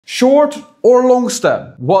Short or long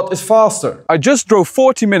stem? What is faster? I just drove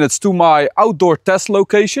 40 minutes to my outdoor test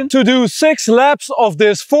location to do 6 laps of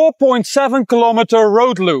this 4.7 kilometer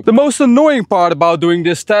road loop. The most annoying part about doing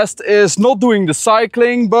this test is not doing the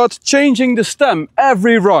cycling, but changing the stem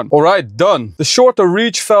every run. Alright, done. The shorter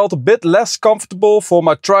reach felt a bit less comfortable for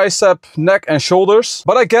my tricep, neck and shoulders,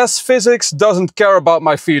 but I guess physics doesn't care about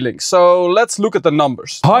my feelings, so let's look at the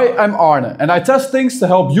numbers. Hi, I'm Arne and I test things to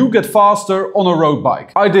help you get faster on a road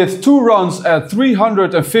bike. I did 2 runs at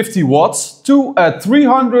 350 watts, 2 at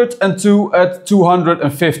 300 and 2 at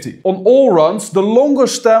 250. On all runs, the longer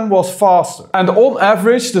stem was faster. And on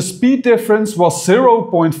average, the speed difference was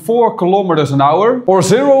 0.4 kilometers an hour or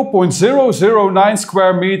 0.009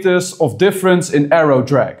 square meters of difference in aero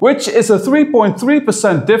drag, which is a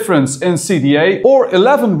 3.3% difference in CDA or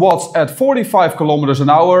 11 watts at 45 kilometers an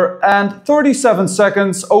hour and 37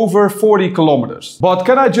 seconds over 40 kilometers. But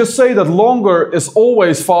can I just say that longer is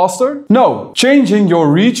always faster? No. Changing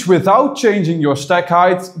your reach without changing your stack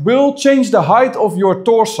height will change the height of your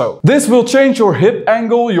torso. This will change your hip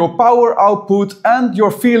angle, your power output and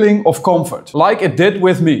your feeling of comfort, like it did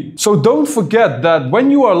with me. So don't forget that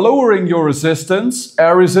when you are lowering your resistance,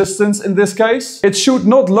 air resistance in this case, it should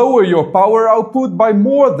not lower your power output by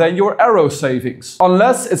more than your aero savings,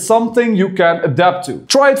 unless it's something you can adapt to.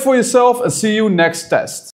 Try it for yourself and see you next test.